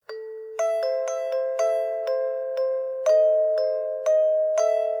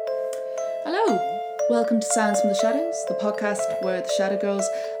Welcome to Sounds from the Shadows, the podcast where the Shadow Girls...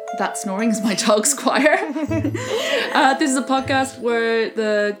 That snoring is my dog Squire. This is a podcast where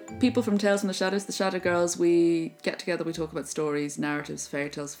the people from Tales from the Shadows, the Shadow Girls, we get together, we talk about stories, narratives, fairy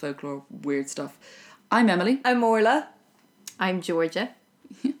tales, folklore, weird stuff. I'm Emily. I'm Orla. I'm Georgia.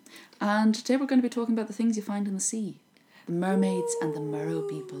 And today we're going to be talking about the things you find in the sea. The mermaids and the merrow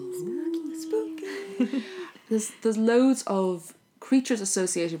people. Spooky. There's loads of creatures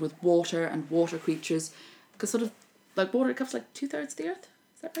associated with water and water creatures. Because sort of, like water, it covers like 2/3 of the earth.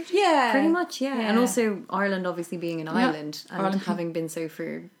 Is that right? Yeah. Pretty much, yeah. And also Ireland obviously being an island and Ireland. having been so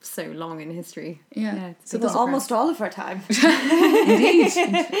for so long in history. Yeah. So Well, almost all of our time. Indeed.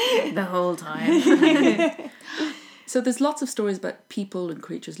 the whole time. So there's lots of stories about people and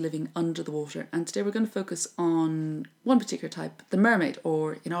creatures living under the water, and today we're going to focus on one particular type, the mermaid,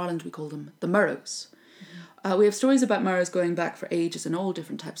 or in Ireland we call them the merrows. We have stories about merrows going back for ages in all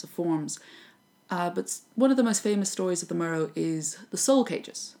different types of forms, but one of the most famous stories of the merrow is the soul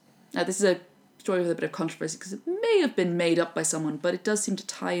cages. Now this is a story with a bit of controversy because it may have been made up by someone, but it does seem to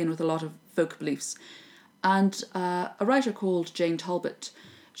tie in with a lot of folk beliefs. And a writer called Jane Talbot,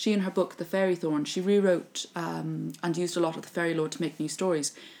 she in her book The Fairy Thorn, she rewrote and used a lot of the fairy lore to make new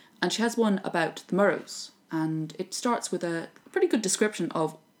stories. And she has one about the merrows. And it starts with a pretty good description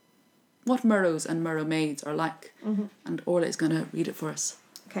of what merrows and merrow maids are like. Mm-hmm. And Orla is going to read it for us.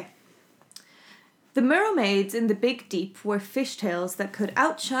 Okay. The merrow maids in the big deep were fishtails that could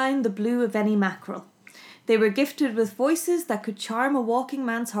outshine the blue of any mackerel. They were gifted with voices that could charm a walking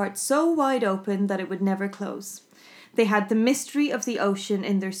man's heart so wide open that it would never close. They had the mystery of the ocean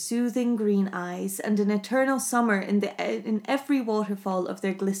in their soothing green eyes and an eternal summer in every waterfall of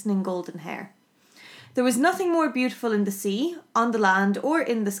their glistening golden hair. There was nothing more beautiful in the sea, on the land, or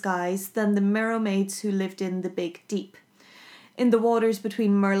in the skies than the merrow maids who lived in the big deep, in the waters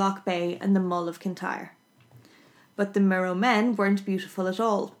between Murloch Bay and the Mull of Kintyre. But the merrow men weren't beautiful at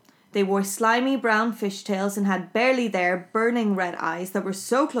all. They wore slimy brown fishtails and had barely there burning red eyes that were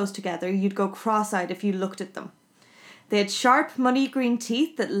so close together you'd go cross-eyed if you looked at them. They had sharp, muddy green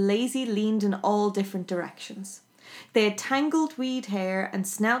teeth that lazy leaned in all different directions. They had tangled weed hair and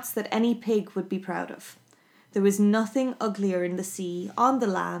snouts that any pig would be proud of. There was nothing uglier in the sea, on the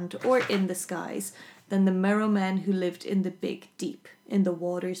land, or in the skies than the merrow men who lived in the big deep, in the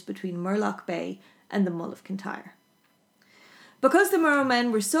waters between Murloch Bay and the Mull of Kintyre. Because the merrow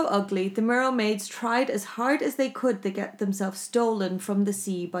men were so ugly, the merrow maids tried as hard as they could to get themselves stolen from the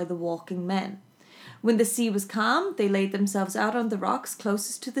sea by the walking men. When the sea was calm, they laid themselves out on the rocks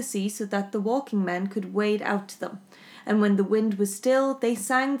closest to the sea so that the walking men could wade out to them. And when the wind was still, they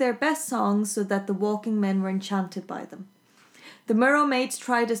sang their best songs so that the walking men were enchanted by them. The merrow maids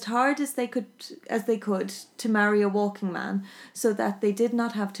tried as hard as they could to marry a walking man so that they did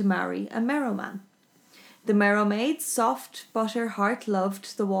not have to marry a merrow man. The merrow maids, soft, butter heart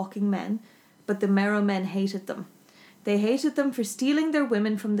loved the walking men, but the merrow men hated them. They hated them for stealing their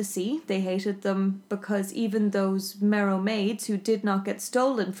women from the sea. They hated them because even those merrow maids who did not get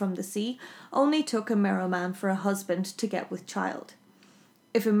stolen from the sea only took a merrow man for a husband to get with child.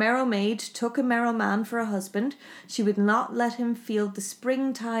 If a merrow maid took a merrow man for a husband, she would not let him feel the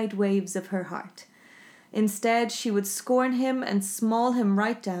springtide waves of her heart. Instead, she would scorn him and small him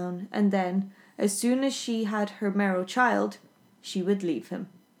right down, and then, as soon as she had her merrow child, she would leave him.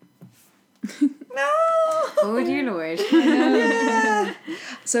 No! Oh dear Lord.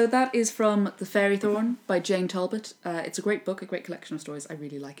 So that is from The Fairy Thorn by Jane Talbot. It's a great book, a great collection of stories. I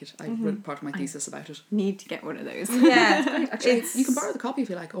really like it. I wrote part of my thesis about it. Need to get one of those. Yeah. Actually, you can borrow the copy if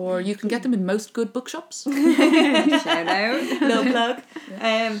you like, or you can get them in most good bookshops. Shout out. Little plug.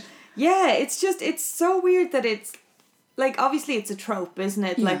 It's so weird that it's, like, obviously it's a trope, isn't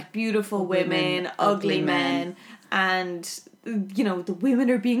it? Yeah. Like, beautiful women, ugly men, and, you know, the women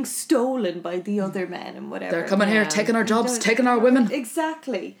are being stolen by the other men and whatever. They're coming here, taking our jobs, taking our women.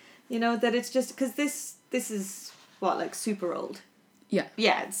 Exactly. You know, that it's just, because this is, what, like, super old. Yeah.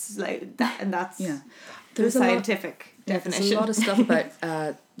 Yeah, it's like that, and that's There's the scientific definition. There's a lot of stuff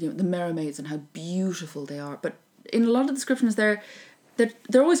about the merrow maids and how beautiful they are, but in a lot of descriptions they're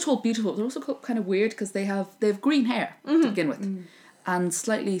always told beautiful. They're also kind of weird because they have green hair to begin with, and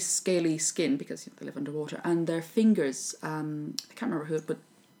slightly scaly skin because they live underwater, and their fingers. I can't remember who, but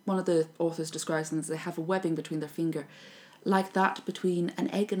one of the authors describes them as they have a webbing between their finger, like that between an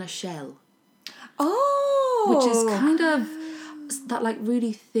egg and a shell. Oh, Which is kind of that like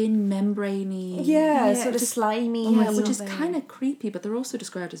really thin membrane-y... Yeah, sort of slimy. Yeah, which is kind of creepy, but they're also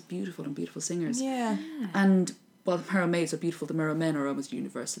described as beautiful and beautiful singers. Yeah. And while the merrow maids are beautiful, the merrow men are almost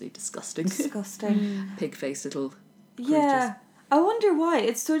universally disgusting. Disgusting. Pig-faced little creatures. Yeah. I wonder why.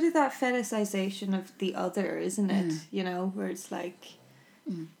 It's sort of that fetishization of the other, isn't it? You know, where it's like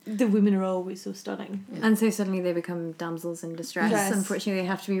the women are always so stunning. And so suddenly they become damsels in distress. Yes. Unfortunately, they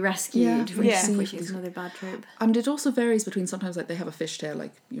have to be rescued, Yeah, which yeah. unfortunately is another bad trope. And it also varies between sometimes like they have a fishtail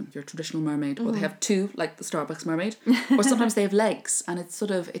like your traditional mermaid, or they have two like the Starbucks mermaid, or sometimes they have legs, and it's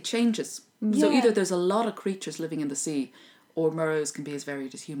sort of it changes. So Yeah. either there's a lot of creatures living in the sea, or merrows can be as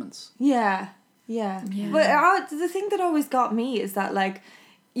varied as humans. Yeah. But the thing that always got me is that, like,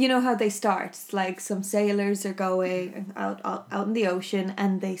 you know how they start? It's like some sailors are going out in the ocean,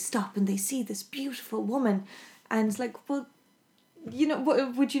 and they stop and they see this beautiful woman, and it's like, well, you know,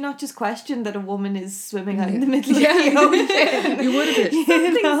 would you not just question that a woman is swimming out in the middle of the ocean? You would a bit.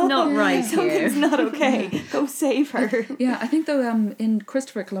 Something's not right Something's here. not okay. Go save her. Yeah, I think though in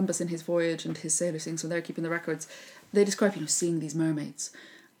Christopher Columbus in his voyage and his sailor things, when they're keeping the records, they describe seeing these mermaids,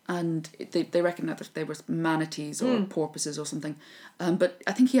 and they reckon that they were manatees or porpoises or something, but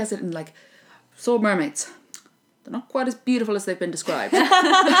I think he has it in like, saw mermaids. They're not quite as beautiful as they've been described.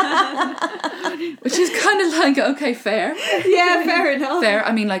 Which is kind of like, okay, fair. Yeah, fair enough. Fair.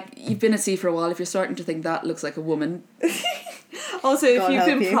 I mean, like, you've been at sea for a while. If you're starting to think that looks like a woman, Also, if God you've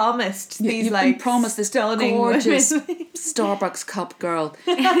help been you. promised these you've like been promised this stunning gorgeous women. Starbucks cup girl,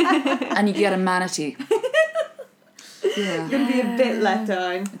 and you get a manatee. Yeah, Gonna be a bit let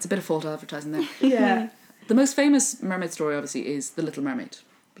down. it's a bit of fault advertising there. Yeah. The most famous mermaid story, obviously, is The Little Mermaid,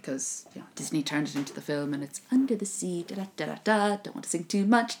 because Disney turned it into the film, and it's under the sea, da da da da da. Don't want to sing too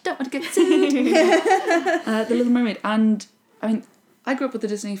much, don't want to get sued. The Little Mermaid, and I mean, I grew up with the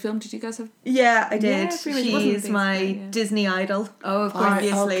Disney film. Did you guys have? Yeah, I did. Yeah, pretty much. She Wasn't is things my like that, yeah. Disney idol. Oh, of course.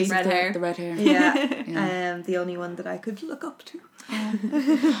 Obviously. 'cause of Red hair. The red hair. Yeah. Yeah. The only one that I could look up to.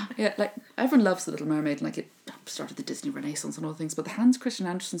 Yeah, like everyone loves The Little Mermaid, and like it started the Disney Renaissance and all things. But the Hans Christian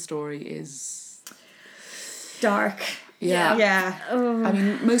Andersen story is Dark. yeah. Yeah. I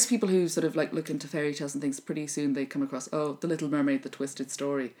mean, most people who sort of like look into fairy tales and things, pretty soon they come across The Little Mermaid, the twisted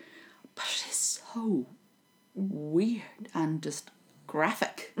story, but it is so weird and just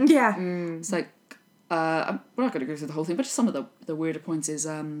graphic. Yeah. It's like we're not going to go through the whole thing, but just some of the weirder points is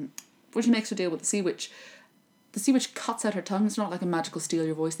when she makes her deal with the sea witch. The sea witch cuts out her tongue. It's not like a magical steal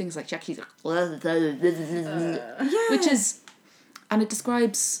your voice thing. It's like she actually which is, and it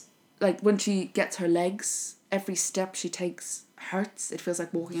describes like when she gets her legs, every step she takes hurts. It feels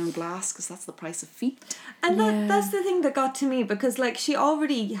like walking on glass because that's the price of feet. And that's the thing that got to me, because like she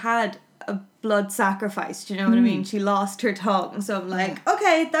already had a blood sacrifice, do you know what I mean? She lost her tongue. So I'm like,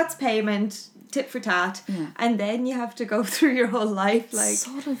 okay, that's payment, tit for tat. Yeah. And then you have to go through your whole life like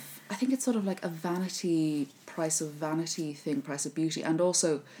Sort of, I think it's sort of like a price of vanity thing, price of beauty, and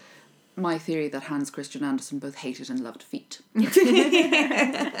also my theory that Hans Christian Andersen both hated and loved feet.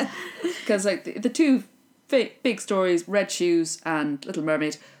 Because like the two big stories, Red Shoes and Little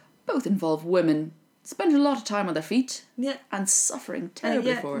Mermaid, both involve women spending a lot of time on their feet yeah. and suffering And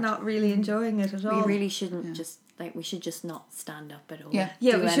terribly yet for it. not really enjoying it at all. We really shouldn't we should just not stand up at all. Yeah.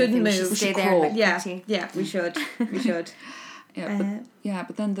 Yeah, Do we shouldn't anything. move. We should We stay should there. crawl. Like Yeah, pretty. yeah, we should. We should.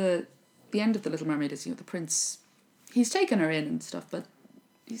 But then the end of The Little Mermaid is, the prince, he's taken her in and stuff, but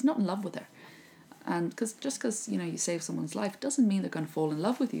he's not in love with her. And just because you save someone's life doesn't mean they're going to fall in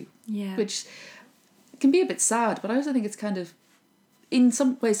love with you. Yeah. Which can be a bit sad, but I also think it's kind of, in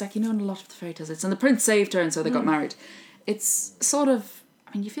some ways, like, in a lot of the fairy tales, it's, and the prince saved her and so they got married. It's sort of,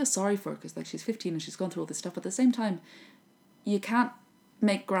 I mean, you feel sorry for her because like she's 15 and she's gone through all this stuff, but at the same time, you can't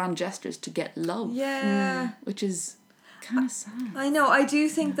make grand gestures to get love. Yeah. Which is kind of sad. I know, I do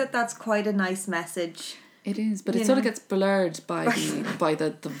think that that's quite a nice message. It is, but You it sort of know. gets blurred by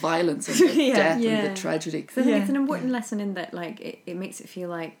the violence and the Yeah. death Yeah. and the tragedy. So I think Yeah. it's an important lesson in that, like, it makes it feel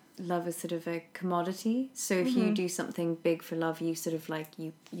like love is sort of a commodity. So if you do something big for love, you sort of like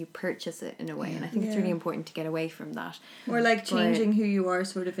you purchase it in a way, and I think it's Yeah. really important to get away from that. Or like But- changing who you are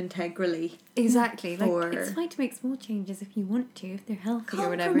sort of integrally. Exactly. Like For- it's fine to make small changes if you want to, if they're healthy or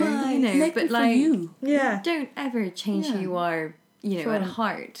whatever. Compromise. You know, Make but it for like you. Yeah. don't ever change who Yeah. you are. For at a-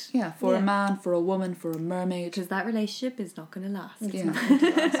 heart. Yeah, for Yeah. a man, for a woman, for a mermaid. Because that relationship is not going to last.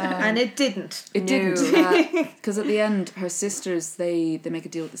 Yeah. And it didn't. It No. didn't. Because at the end, her sisters, they make a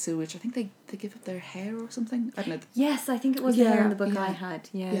deal with the sea witch. I think they give up their hair or something. I don't know. Yes, I think it was Yeah, there in the book yeah. I had.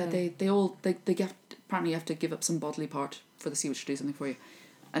 Yeah. Yeah, they get, apparently you have to give up some bodily part for the sea witch to do something for you.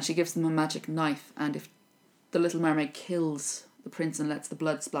 And she gives them a magic knife, and if the Little Mermaid kills the prince and lets the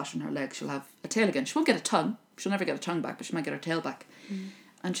blood splash on her leg, she'll have a tail again. She won't get a tongue. She'll never get a tongue back, but she might get her tail back.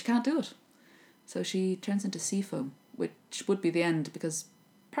 And she can't do it. So she turns into sea foam, which would be the end, because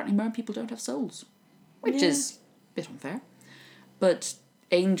apparently mer people don't have souls, which Yeah. is a bit unfair. But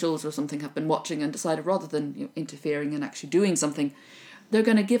angels or something have been watching and decided rather than interfering and actually doing something, they're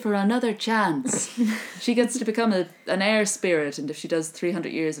going to give her another chance. She gets to become an air spirit, and if she does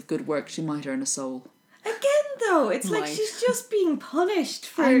 300 years of good work, she might earn a soul. Again, though, it's like Might. she's just being punished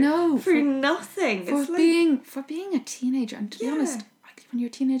for I know, for nothing. For It's like, being a teenager, and to be honest, like when you're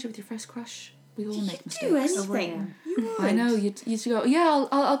a teenager with your first crush, we all make mistakes. do anything. You would. I know, you go, yeah,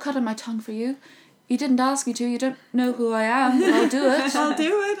 I'll cut on my tongue for you. You didn't ask me to, you don't know who I am, I'll do it. I'll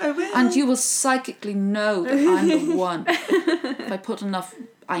do it. I will. And you will psychically know that I'm the one if I put enough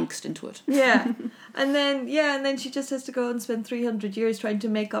angst into it. Yeah. And then she just has to go and spend 300 years trying to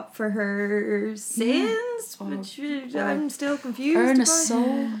make up for her sins, which I'm still confused Earn a about. soul. I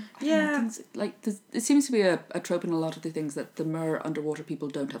don't know, Yeah. things like it seems to be a trope in a lot of the things that the underwater people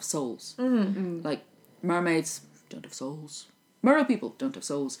don't have souls. Like mermaids don't have souls. Merrow people don't have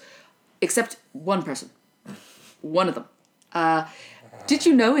souls. Except one person. One of them. Did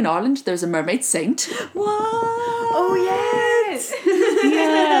you know in Ireland there's a mermaid saint? What? Oh yes.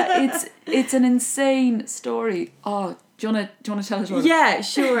 Yeah, it's an insane story. Oh, do you wanna tell us? Yeah,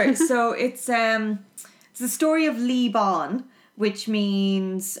 sure. So it's the story of Liban, which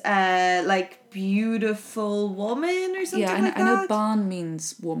means like beautiful woman or something Yeah, like I know that. Ban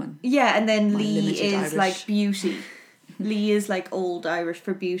means woman. Yeah, and then My Lee limited is Irish. like beauty. Lee is like old Irish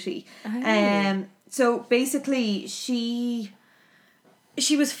for beauty. Oh. So basically she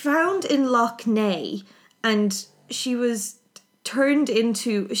was found in Loch Ness, and she was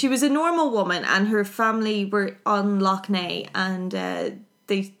she was a normal woman, and her family were on Loch Ness, and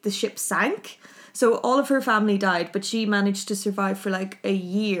the ship sank. So all of her family died, but she managed to survive for like a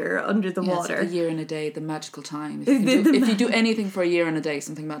year under the Yeah, water. it's like a year and a day, the magical time. If you do anything for a year and a day,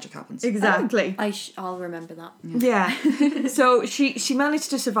 something magic happens. Exactly. I'll remember that. Yeah. So she managed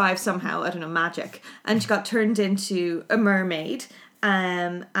to survive somehow, I don't know, magic. And she got turned into a mermaid.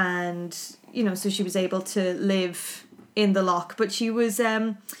 And, so she was able to live in the loch. But she was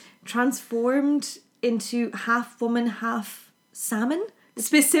transformed into half woman, half salmon.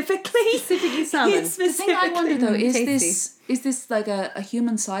 Specifically salmon. The thing I wonder though, Tasty. is this like a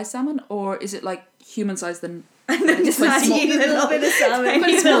human-sized salmon, or is it like human-sized then Just quite small? tiny little bit of salmon.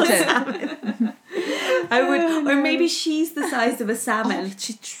 Quite small Little tail. salmon. I would, or maybe she's the size of a salmon. Oh,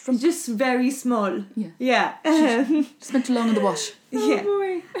 she's from Just very small. Yeah. Yeah. spent too long in the wash. Yeah.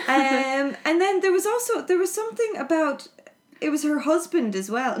 And then there was something about, it was her husband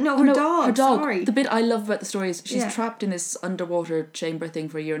as well. No, her dog. Her dog. Sorry. The bit I love about the story is she's Yeah. trapped in this underwater chamber thing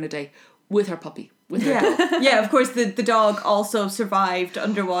for a year and a day with her puppy, with her dog. Yeah, of course the dog also survived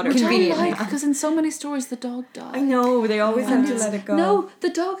underwater. Which I Conveniently. like, because in so many stories the dog dies. I know, they always have to And let it go. No, the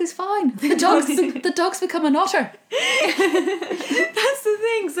dog is fine. The dog's become an otter. That's the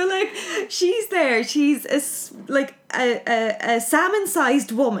thing. So like, she's there. She's a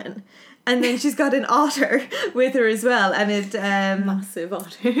salmon-sized woman, and then she's got an otter with her as well, and it Massive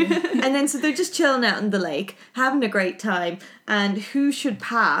otter. and then so they're just chilling out in the lake, having a great time. And who should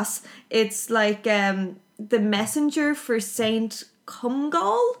pass? It's like the messenger for Saint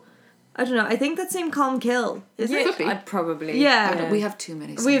Cumgall. I don't know. I think that's Saint Comkill. Is it? Could be. I'd probably. Yeah. We have too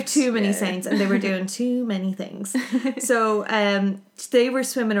many. We have saints. too many saints, and they were doing too many things. So they were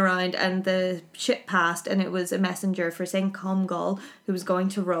swimming around, and the ship passed, and it was a messenger for Saint Comgall who was going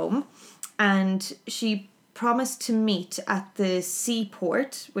to Rome, and she promised to meet at the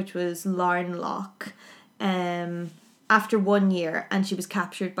seaport, which was Larnloch, after 1 year, and she was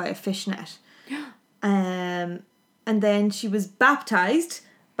captured by a fishnet. And then she was baptized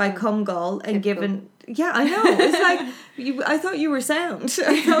by Cumgall and given. Yeah, I know. It's like, I thought you were sound.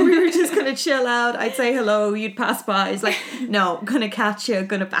 I thought we were just going to chill out. I'd say hello, you'd pass by. It's like, no, going to catch you,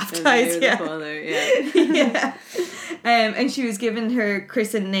 going to baptize you. Yeah. And she was given her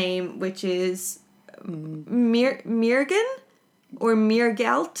christened name, which is Mirgen or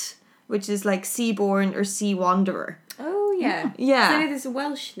Mirgelt, which is like sea-born or sea wanderer. Oh yeah. Yeah. So there's a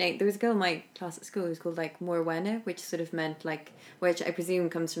Welsh name. There was a girl in my class at school who was called like Morwenna, which sort of meant like, which I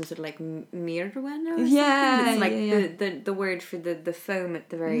presume comes from sort of like Mirwenna or Yeah, something. It's like yeah. the word for the foam at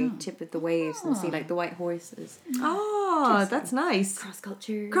the very tip of the waves and see like the white horses. Oh, that's nice. Cross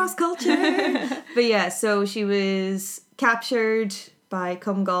culture. Cross culture. But yeah, so she was captured by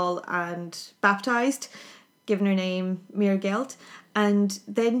Cumgall and baptized, given her name Mirgelt, and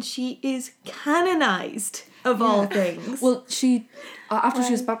then she is canonized of all things. Well, she after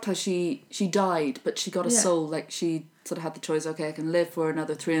she was baptized, she died, but she got a soul. Like she sort of had the choice. Okay, I can live for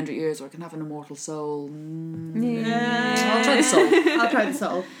another 300 years, or I can have an immortal soul. I'll try the soul. I'll try the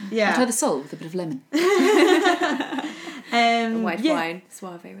soul. Yeah. I'll try the soul with a bit of lemon. White wine,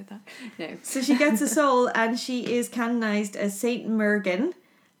 suave with that. No. So she gets a soul, and she is canonized as Saint Mergen,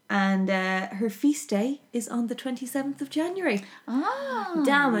 and her feast day is on the 27th of January. Ah.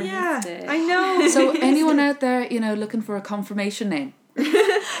 Damn, I Yeah, missed it. I know. So anyone out there, looking for a confirmation name?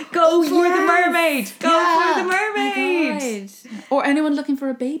 Go for the mermaid. Go Yeah. for the mermaid. Or anyone looking for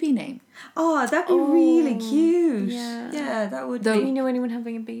a baby name? Oh, that'd be really cute. yeah. That would Though- Do be. you know anyone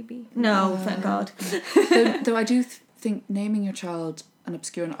having a baby? No, thank God. though I do think naming your child an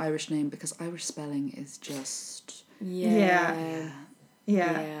obscure and Irish name, because Irish spelling is just... Yeah.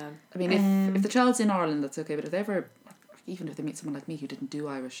 I mean, if the child's in Ireland, that's okay, but if they ever... Even if they meet someone like me who didn't do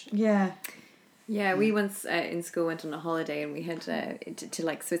Irish... Yeah. Yeah, we once in school went on a holiday and we had to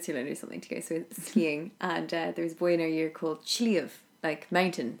like Switzerland or something to go skiing, and there was a boy in our year called Sliabh, like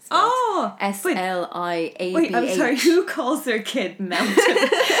mountain. Oh, SLIABH. wait, I'm sorry. Who calls their kid Mountain?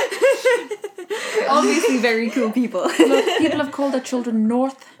 Obviously, very cool people. Look, people have called their children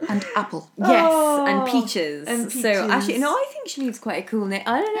North and Apple. Yes, Oh, and peaches. and So peaches. actually, no, I think Sliabh's quite a cool name.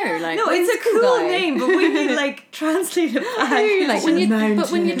 I don't know, like No, he's it's a cool guy. name, but when you like translate it back, You're like, But when you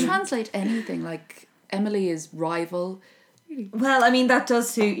Mountain. translate anything, like Emily is rival, well, I mean that does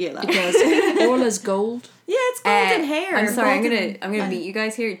suit you, like. it does. Orla's gold. Yeah, it's golden hair. I'm sorry, golden- I'm gonna meet you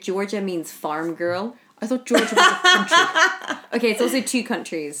guys here. Georgia means farm girl. I thought Georgia was a country. Okay, it's also two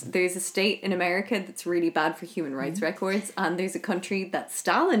countries. There's a state in America that's really bad for human rights Mm-hmm. records, and there's a country that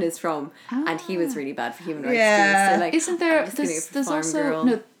Stalin is from, and he was really bad for human rights Yeah. too. So like, Isn't there? I'm just gonna go for There's farm also girl.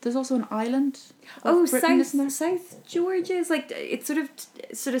 no. There's also an island. of Oh, Britain, isn't there? South Georgia is like it's sort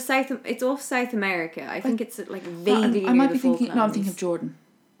of South. It's off South America. I think it's like vaguely. I might near be the thinking. No, I'm Falklands. thinking of Jordan.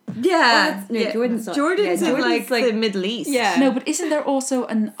 Yeah, no, yeah. Jordan's not- Jordan's yeah, in Jordan's like, like- the Middle East. Yeah. No, but isn't there also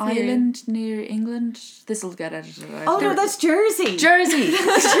an Syria. island near England? This will get edited out. Oh no, There- that's Jersey. Jersey.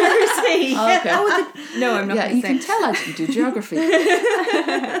 Jersey. Okay. No, I'm not. Yeah, gonna you say. can tell I didn't do geography.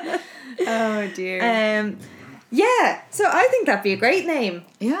 Oh dear. Yeah, so I think that'd be a great name.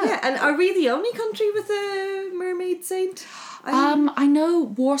 Yeah. Yeah, and are we the only country with a mermaid saint? I know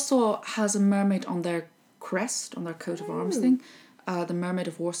Warsaw has a mermaid on their crest, on their coat of arms thing. The Mermaid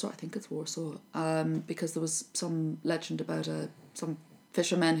of Warsaw, I think it's Warsaw, because there was some legend about some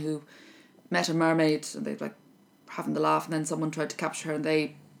fishermen who met a mermaid and they like having the laugh, and then someone tried to capture her and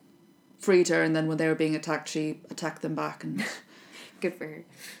they freed her, and then when they were being attacked, she attacked them back, and Good for her.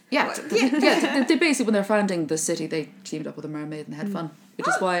 they basically, when they're founding the city, they teamed up with a mermaid and they had fun, which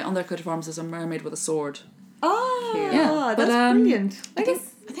is why on their coat of arms there's a mermaid with a sword. Oh, Yeah, that's but, brilliant. I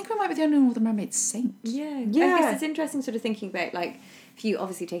think we might be the only one with a mermaid saint. Yeah. I Yeah. guess it's interesting sort of thinking about like if you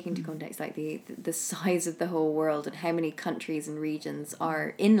obviously take into context like the size of the whole world and how many countries and regions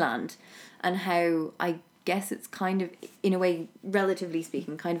are inland, and how I guess it's kind of in a way, relatively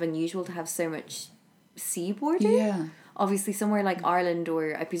speaking, kind of unusual to have so much sea border. Yeah. Obviously somewhere like Ireland,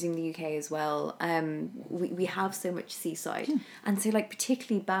 or I presume the UK as well, we have so much seaside. And so like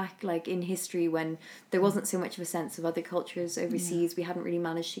particularly back like in history when there wasn't so much of a sense of other cultures overseas, we hadn't really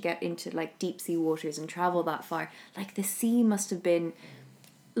managed to get into like deep sea waters and travel that far. Like the sea must have been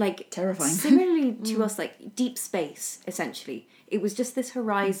like Terrifying. similarly to us, like deep space essentially. It was just this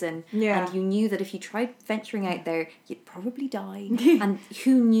horizon, Yeah. and you knew that if you tried venturing out there, you'd probably die. And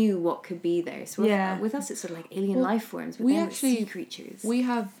who knew what could be there? So Yeah. with us, it's sort of like alien Well, life forms, but we then it's sea actually- creatures. We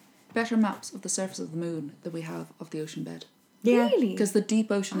have better maps of the surface of the moon than we have of the ocean bed. Yeah. Really? Because the deep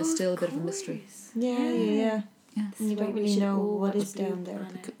ocean is Oh, still a bit of a mystery. course. Yeah. Yeah. And you don't really know what is down there.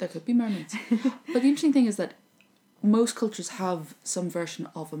 There could be mermaids. But the interesting thing is that most cultures have some version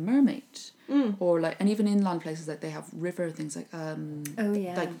of a mermaid. Or like, and even inland places, like they have river things like Oh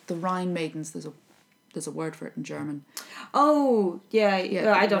yeah. like the Rhine maidens. There's a word for it in German. Oh, yeah. Yeah,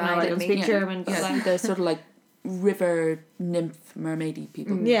 Well, I don't know. I right, don't I speak mean, German, but Yeah, like, they're sort of like river nymph mermaidy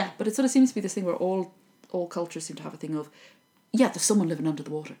people. Yeah. But it sort of seems to be this thing where all cultures seem to have a thing of, yeah, there's someone living under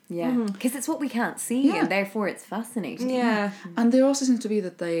the water. yeah, because it's what we can't see, Yeah. and therefore it's fascinating. yeah. And there also seems to be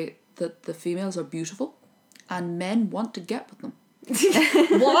that the females are beautiful, and men want to get with them.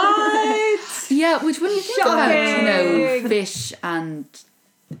 What? Yeah, which when you think about, Shocking. fish, and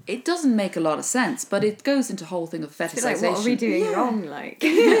it doesn't make a lot of sense, but it goes into a whole thing of It's fetishization. like, what are we doing wrong? Like,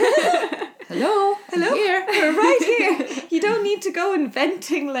 Hello, I'm here. We're right here. You don't need to go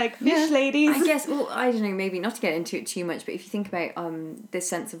inventing like fish Yeah. ladies. I guess, well, I don't know, maybe not to get into it too much, but if you think about this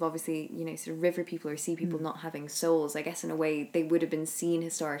sense of obviously, sort of river people or sea people not having souls, I guess in a way they would have been seen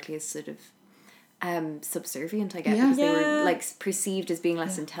historically as sort of subservient, I guess, Yeah. because they Yeah. were like perceived as being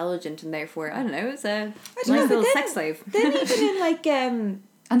less intelligent, and therefore, I don't know, it's a don't know, nice but little then- sex slave. Then even in like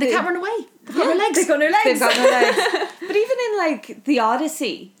And they can't run away. They've got no legs. They've got no legs. They've got no legs. But even in like the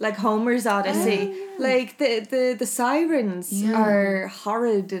Odyssey, like Homer's Odyssey, like the sirens Yeah. are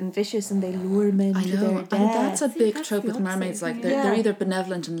horrid and vicious, and they lure men I to know, their and death. that's a big that's trope the with opposite, mermaids. Like isn't it? they're Yeah. either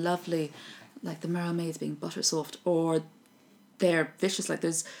benevolent and lovely, like the mermaids being buttersoft, or they're vicious. Like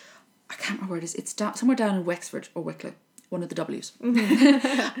there's, I can't remember where it is. It's somewhere down in Wexford or Wicklow, one of the W's,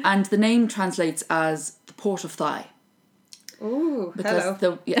 and the name translates as the Port of Thigh. Ooh, Because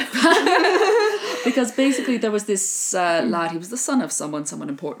hello. because basically there was this lad, he was the son of someone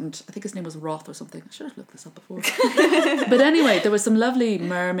important. I think his name was Roth or something. I should have looked this up before. But anyway, there was some lovely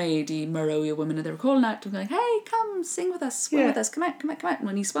mermaidy Meroia women, and they were calling out to him going, hey, come sing with us, swim with us, come out. And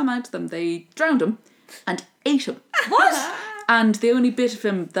when he swam out to them, they drowned him and ate him. What? And the only bit of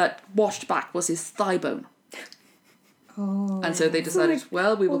him that washed back was his thigh bone. Oh. And so they decided, like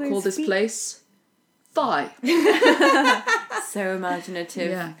well, we will all call those this feet. place Thigh. So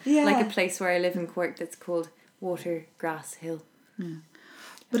imaginative. Yeah. Yeah. Like a place where I live in Cork that's called Watergrass Hill.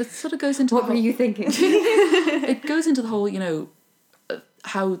 But it sort of goes into What the were whole, you thinking? it goes into the whole, you know,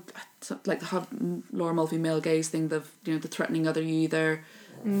 how like how Laura Mulvey male gaze thing, the the threatening other, you either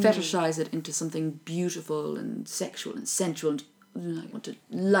fetishize it into something beautiful and sexual and sensual and I want to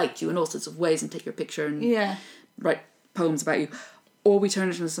light you in all sorts of ways and take your picture and Yeah. write poems about you, or we turn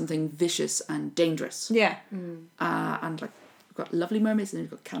it into something vicious and dangerous. Yeah. And like we've got lovely mermaids and then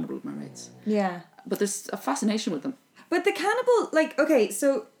we've got cannibal mermaids, Yeah. but there's a fascination with them. But the cannibal, like, okay,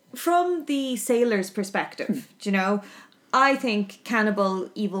 so from the sailor's perspective, do you know, I think cannibal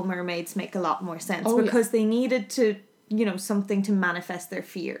evil mermaids make a lot more sense Oh, yeah. because they needed to, something to manifest their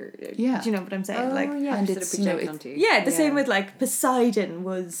fear. Yeah. Do you know what I'm saying? like, yeah, and sort it's, of you know, project it- onto you. yeah, the same with like Poseidon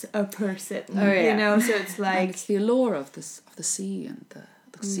was a person. Oh, yeah. So it's And like it's the allure of the sea, and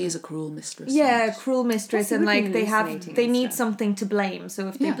the sea is a cruel mistress. yeah, and- cruel mistress, Plus, it and would be like they hallucinating they and need stuff. something to blame. So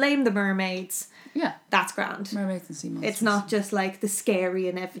if they Yeah. blame the mermaids, yeah, that's grand. mermaids and sea monsters. It's not just like the scary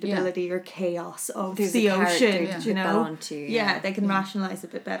inevitability or chaos of There's the a character ocean, to do put you that know? onto, Yeah, they can rationalise a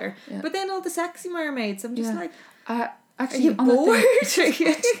bit better. Yeah. But then all the sexy mermaids, I'm just Yeah. like, Are are you on that bored? thing-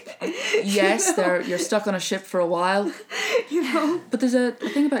 yes, you're stuck on a ship for a while. But there's a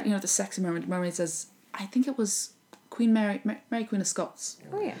thing about the sexy mermaid says, I think it was Queen Mary Queen of Scots,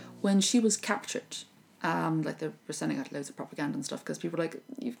 Oh, yeah. when she was captured. Like they were sending out loads of propaganda and stuff because people were like,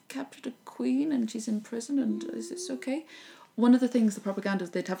 you've captured a queen and she's in prison and is this okay? One of the things, the propaganda,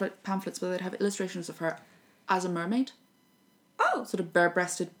 they'd have like pamphlets where they'd have illustrations of her as a mermaid, Oh, sort of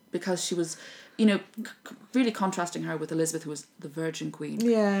bare-breasted, because she was, really contrasting her with Elizabeth, who was the Virgin Queen.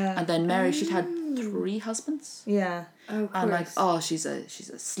 yeah. And then Mary, she'd had 3 husbands. Yeah. Oh, And like, she's a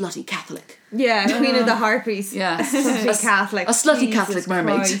slutty Catholic. Yeah, Queen of the Harpies. Yeah. A slutty Catholic. A slutty Jesus Catholic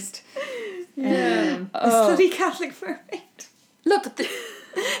mermaid. Christ. Yeah. A slutty Catholic mermaid. Look,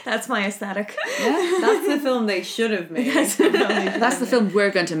 That's my aesthetic. That's the film they should have made. that's the film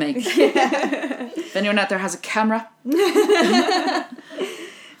we're going to make. If anyone out there has a camera,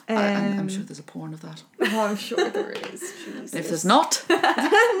 I'm sure there's a porn of that. Oh, I'm sure there is. Jesus. And if there's not, No!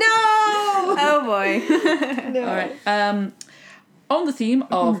 Oh, boy. No. all right. On the theme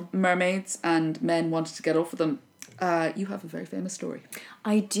of mermaids and men wanting to get off with them, you have a very famous story.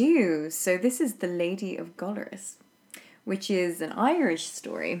 I do. So this is The Lady of Golorus, which is an Irish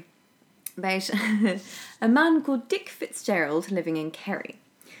story about a man called Dick Fitzgerald living in Kerry.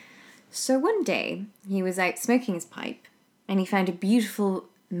 So one day he was out smoking his pipe and he found a beautiful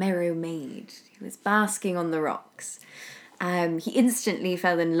Merrow maid who was basking on the rocks. He instantly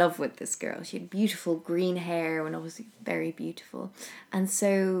fell in love with this girl. She had beautiful green hair and obviously very beautiful. And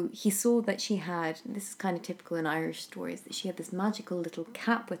so he saw that she had, this is kind of typical in Irish stories, that she had this magical little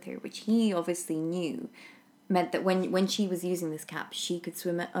cap with her, which he obviously knew meant that when she was using this cap, she could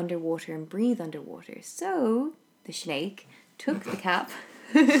swim underwater and breathe underwater. So the Snake took the cap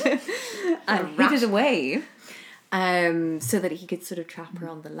and hid it away so that he could sort of trap her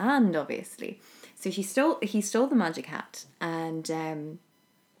on the land, obviously. So he stole the magic hat and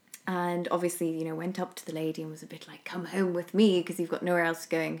obviously, went up to the lady and was a bit like, come home with me because you've got nowhere else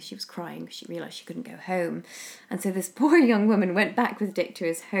going. She was crying because she realised she couldn't go home. And so this poor young woman went back with Dick to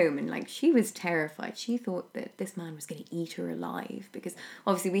his home and she was terrified. She thought that this man was going to eat her alive because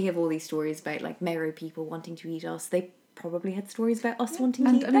obviously we have all these stories about like Merrow people wanting to eat us. They probably had stories about us wanting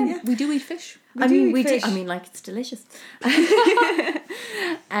to eat them. We do eat fish. We do eat fish. I mean, like, it's delicious.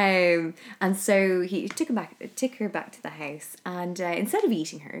 And so he took her back to the house, and instead of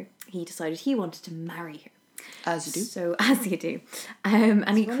eating her, he decided he wanted to marry her. As you do. So, as you do. And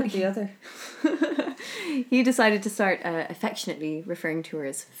One or the other. he decided to start affectionately referring to her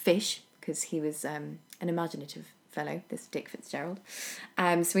as Fish, because he was an imaginative fellow, this Dick Fitzgerald.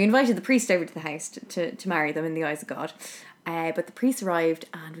 So we invited the priest over to the house to marry them in the eyes of God. But the priest arrived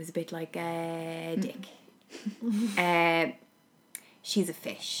and was a bit like, Dick, she's a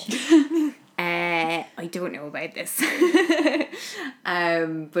fish. I don't know about this.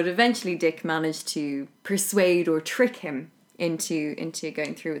 But eventually Dick managed to persuade or trick him into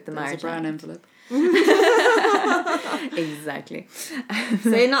going through with the marriage. There's a brown envelope. Exactly.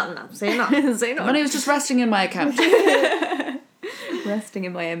 Say nothing now. Say nothing. Say no. Money was just resting in my account. Resting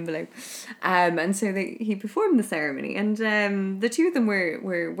in my envelope. And so he performed the ceremony, and the two of them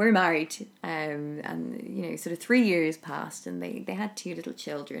were married, and you know, sort of 3 years passed, and they had 2 little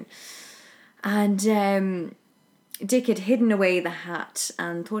children. And Dick had hidden away the hat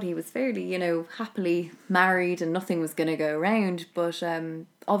and thought he was fairly, you know, happily married and nothing was going to go around. But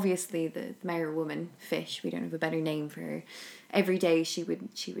obviously the Mayor woman, Fish, we don't have a better name for her, every day she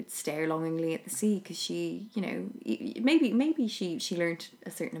would stare longingly at the sea because she, you know, maybe she learned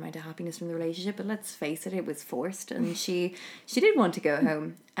a certain amount of happiness from the relationship, but let's face it was forced, and she did want to go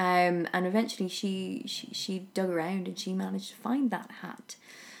home. And eventually she dug around and she managed to find that hat.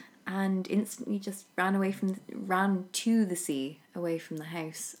 And instantly just ran to the sea, away from the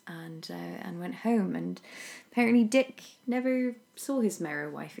house, and went home. And apparently Dick never saw his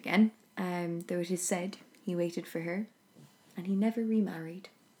Merrow wife again. Though it is said he waited for her, and he never remarried.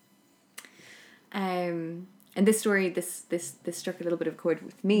 And this story, this struck a little bit of a chord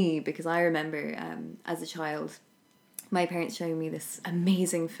with me because I remember as a child, my parents showing me this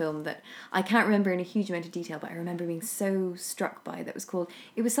amazing film that I can't remember in a huge amount of detail, but I remember being so struck by. That was called,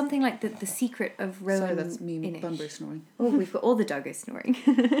 it was something like the Secret of Rowan. Sorry, that's me, Bunbury snoring. Oh, we've got all the doggos snoring.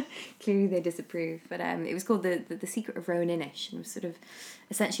 Clearly they disapprove. But it was called the Secret of Rowan Inish, and it was sort of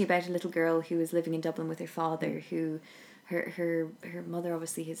essentially about a little girl who was living in Dublin with her father, who her mother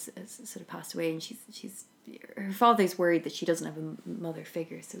obviously has sort of passed away, and she's her father's worried that she doesn't have a mother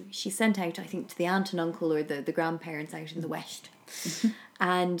figure, so she's sent out, I think, to the aunt and uncle or the grandparents out in the west.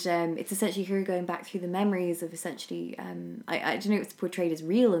 And it's essentially her going back through the memories of essentially, I don't know if it's portrayed as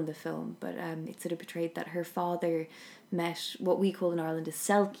real in the film, but it's sort of portrayed that her father met what we call in Ireland a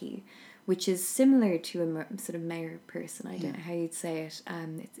selkie, which is similar to a sort of mayor person. I don't know how you'd say it.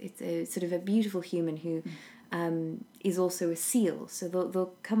 It's a sort of a beautiful human who is also a seal. So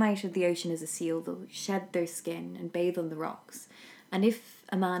they'll come out of the ocean as a seal, they'll shed their skin and bathe on the rocks. And if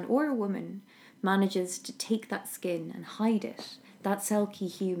a man or a woman manages to take that skin and hide it, that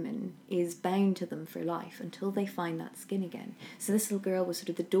selkie human is bound to them for life until they find that skin again. So this little girl was sort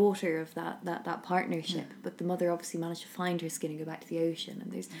of the daughter of that partnership, but the mother obviously managed to find her skin and go back to the ocean.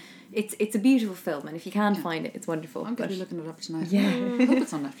 And it's a beautiful film, and if you can find it, it's wonderful. I'm going to be looking it up tonight. Yeah. I hope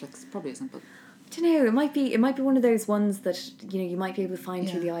it's on Netflix. Probably isn't, but I don't know, it might be one of those ones that, you know, you might be able to find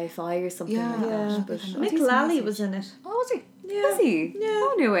through the IFI or something like that. But Mick Lally was in it. Oh, was he? Yeah. Was he? Yeah.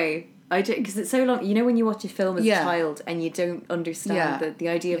 Oh, no way. I do, because it's so long. You know, when you watch a film as a child and you don't understand the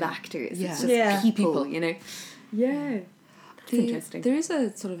idea of actors, it's just people, you know. Yeah. That's interesting. There is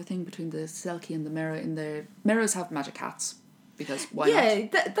a sort of a thing between the selkie and the Merrow. In their Merrows have magic hats because why not? Yeah,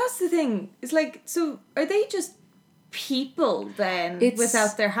 that's the thing. It's like, so are they just people then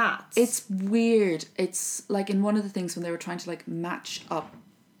without their hats? It's weird. It's like in one of the things when they were trying to like match up,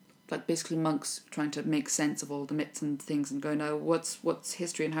 like basically monks trying to make sense of all the myths and things and go, now what's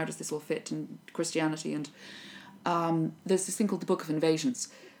history and how does this all fit in Christianity, and there's this thing called the Book of Invasions,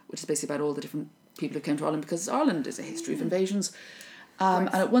 which is basically about all the different people who came to Ireland, because Ireland is a history of invasions.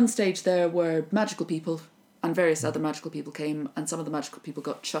 And at one stage there were magical people and various other magical people came, and some of the magical people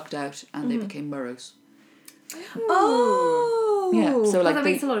got chucked out and they became Merrows. Oh, yeah. So like that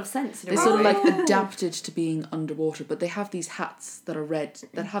makes a lot of sense. They sort of like adapted to being underwater, but they have these hats that are red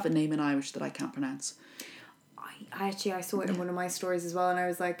that have a name in Irish that I can't pronounce. I saw it in one of my stories as well, and I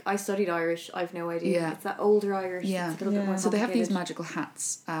was like, I studied Irish, I've no idea. Yeah. It's that older Irish. Yeah. It's a little bit more So they have these complicated. magical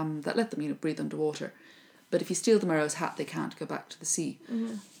hats that let them, you know, breathe underwater. But if you steal the Merrow's hat, they can't go back to the sea,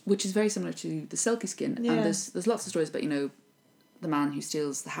 which is very similar to the selkie skin. Yeah. And there's lots of stories about, you know, the man who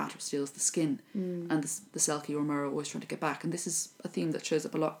steals the hat or steals the skin, and the selkie or Merrow always trying to get back. And this is a theme that shows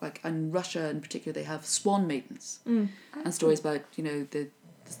up a lot. Like in Russia in particular, they have swan maidens, and stories about, you know,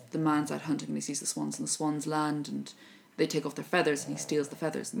 the man's out hunting and he sees the swans and the swans land and they take off their feathers and he steals the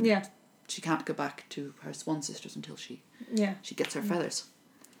feathers. And she can't go back to her swan sisters until she gets her feathers.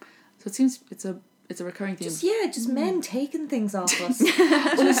 So it seems it's a recurring theme. Just men taking things off us.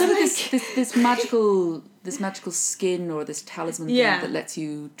 Well, it's sort of this magical skin or this talisman thing that lets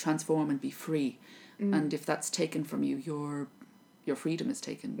you transform and be free. And if that's taken from you, you're your freedom is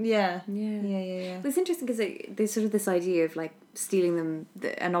taken. Yeah. Yeah. Yeah. Well, it's interesting because there's sort of this idea of like stealing them,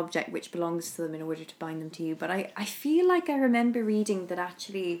 an object which belongs to them in order to bind them to you. But I feel like I remember reading that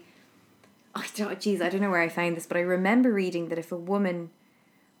actually, I don't know where I found this, but I remember reading that if a woman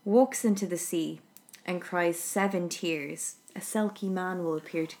walks into the sea and cries 7 tears, a Selkie man will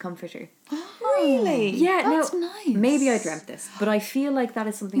appear to comfort her. Really? Yeah, That's no, nice. maybe I dreamt this, but I feel like that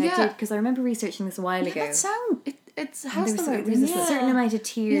is something I Yeah. did because I remember researching this a while Yeah, ago. that sound it's And has there was, the right there's a ring. certain amount of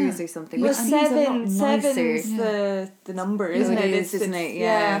tears Yeah. or something, Well, which seems a lot nicer. seven's the number, isn't It it? is, isn't it?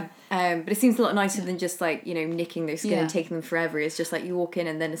 Yeah. But it seems a lot nicer than just like, nicking their skin Yeah. and taking them forever. It's just like you walk in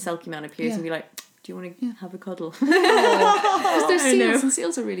and then a Selkie man appears Yeah. and be like, do you want to have a cuddle? Because they're I know. seals, and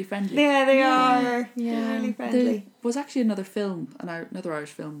seals are really friendly. Yeah, they are. Yeah. They're really There friendly. was actually another film, another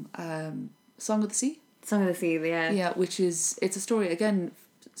Irish film, Song of the Sea. Song of the Sea, yeah. Yeah, which is it's a story again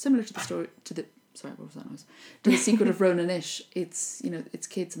similar to the story to the sorry, what was that noise? To The Secret of Ronan Ish. It's it's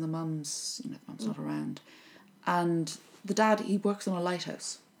kids and the mum's the mum's not around, and the dad he works on a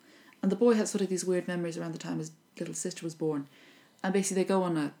lighthouse, and the boy has sort of these weird memories around the time his little sister was born, and basically they go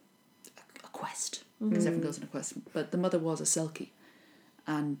on a quest because everyone goes on a quest. But the mother was a Selkie,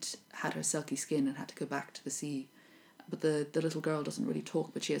 and had her Selkie skin and had to go back to the sea. But the little girl doesn't really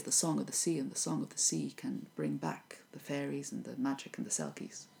talk, but she has the Song of the Sea, and the Song of the Sea can bring back the fairies and the magic and the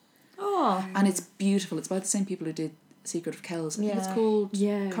Selkies. Oh. And it's beautiful. It's by the same people who did Secret of Kells. I think it's Yeah. called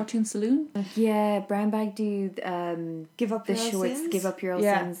Yeah. Cartoon Saloon. Yeah, Brown Bag do Give up the your shorts, sins? Give Up Your Old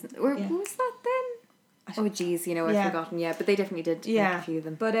Yeah. Sins. Or Yeah. what was that then? Oh geez, I've Yeah. forgotten. Yeah, but they definitely did make Yeah. a few of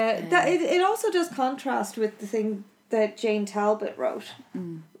them. But that it also does contrast with the thing that Jane Talbot wrote,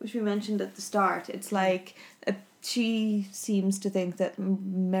 which we mentioned at the start. It's like she seems to think that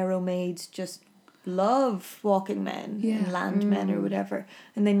merrow maids just love walking men and land men or whatever,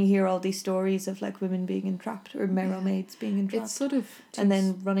 and then you hear all these stories of like women being entrapped or merrow maids being entrapped, It's sort of and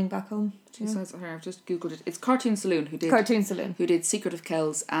then running back home. two sides. Sorry, I've just googled it. It's Cartoon Saloon who did Cartoon Saloon, who did Secret of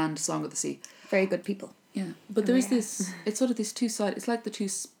Kells and Song of the Sea. very good people. Yeah, but there is this. It's sort of these two sides. It's like the two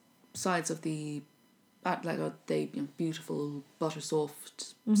sides of the, beautiful butter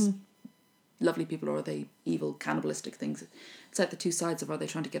soft, lovely people, or are they evil cannibalistic things? It's like the two sides of, are they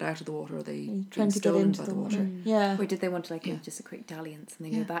trying to get out of the water, or are they being Trying to get stolen into by the the water. Yeah. Or did they want to have just a quick dalliance and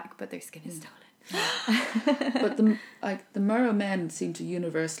they go back, but their skin is stolen? But the Merrow men seem to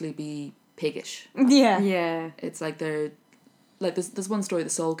universally be piggish. Yeah. Yeah. It's like they're like there's one story, the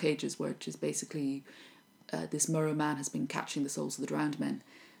Soul Cages, which is basically this Merrow man has been catching the souls of the drowned men,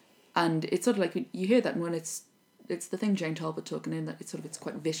 and it's sort of like you hear that, and when it's the thing Jane Talbot took, and in that it's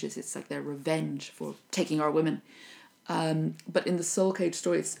quite vicious. It's like their revenge for taking our women. But in the Soul Cage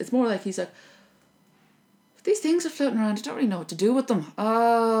story, it's more like he's like, these things are floating around. I don't really know what to do with them.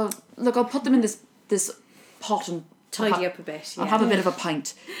 Look, I'll put them in this pot and Tidy up a bit. I'll have a bit of a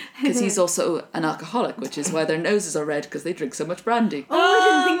pint, because he's also an alcoholic, which is why their noses are red, because they drink so much brandy. Oh,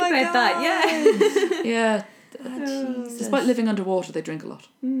 I didn't think about that. Yeah. Yeah. Jesus. Despite living underwater, they drink a lot.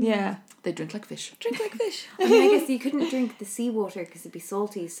 Yeah. They drink like fish. Drink like fish. I mean, I guess you couldn't drink the seawater because it'd be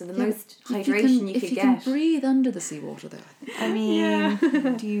salty. So the most hydration you if could you get. can breathe under the seawater, though. I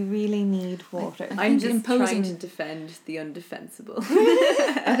mean, do you really need water? I'm think just trying imposing- to defend the undefensible.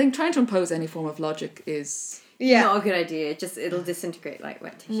 I think trying to impose any form of logic is... Not a good idea. It'll disintegrate like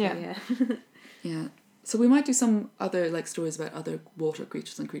wet tissue. Yeah. Yeah. So we might do some other stories about other water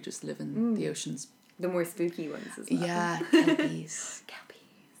creatures and creatures that live in the oceans. The more spooky ones as well. Yeah, kelpies. Kelpies.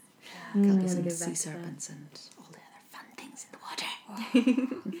 Kelpies and go sea back to serpents and all the other fun things in the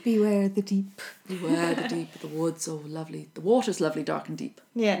water. Beware the deep. Beware the deep, the woods, oh lovely. The water's lovely, dark and deep.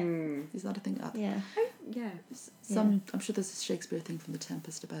 Yeah. Is that a thing? Yeah. Yeah. I'm sure there's a Shakespeare thing from The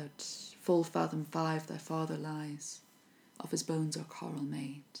Tempest about full fathom 5 thy father lies, of his bones are coral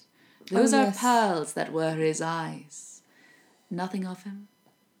made. Those are yes. pearls that were his eyes. Nothing of him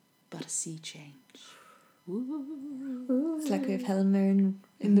but a sea change. It's like we have Helen Mirren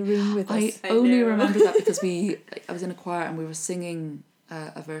in the room with I us. only know. remember that because I was in a choir and we were singing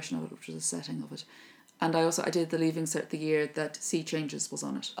a version of it, which was a setting of it. And I did the Leaving Cert the year that Sea Changes was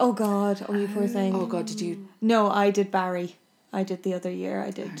on it. Oh God! Oh, you poor thing. Oh God, did you? No, I did Barry. I did the other year.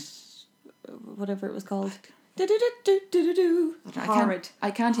 I did whatever it was called. Horrid.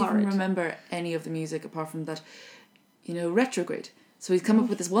 I can't Horrid. even remember any of the music apart from that, retrograde. So he's come up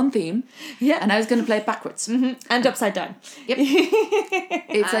with this one theme, Yeah. and I was going to play it backwards. And upside down. Yep.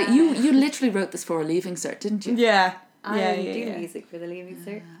 It's like you literally wrote this for a Leaving Cert, didn't you? Yeah. I Yeah, do yeah. music for the Leaving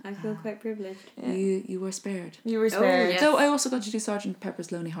Cert. I feel quite privileged. Yeah. You were spared. You were spared. yes. So I also got to do Sergeant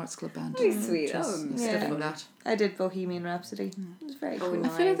Pepper's Lonely Hearts Club Band. Very sweet. Which was Oh, studying yeah. that. I did Bohemian Rhapsody. It was very Oh, cool. no.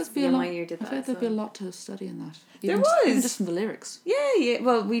 I feel like Nice. there'd be a Yeah, lot. my year did I feel that like there'd as be a well. lot to study in that. There Even was. just from the lyrics. Yeah.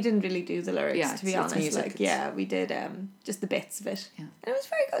 Well, we didn't really do the lyrics, Yeah, to be it's honest. music, Like, it's- yeah, we did just the bits of it. Yeah. And it was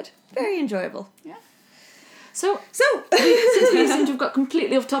very good. Very enjoyable. So So, since we seem to have got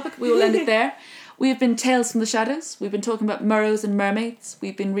completely off topic, we will end it there. We have been Tales from the Shadows. We've been talking about Murrows and Mermaids.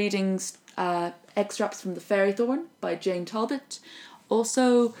 We've been reading extracts from The Fairy Thorn by Jane Talbot.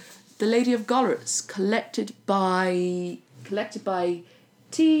 Also, The Lady of Gollers, collected by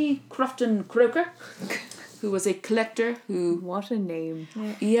T. Crofton Croker, who was a collector who... What a name.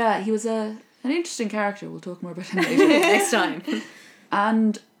 Yeah, he was an interesting character. We'll talk more about him later. Next time.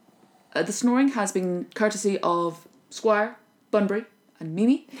 And the snoring has been courtesy of Squire, Bunbury and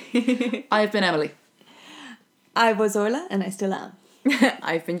Mimi. I have been Emily. I was Orla, and I still am.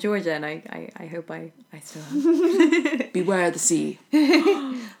 I've been Georgia, and I hope I still am. Beware the sea.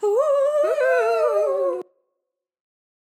 Ooh.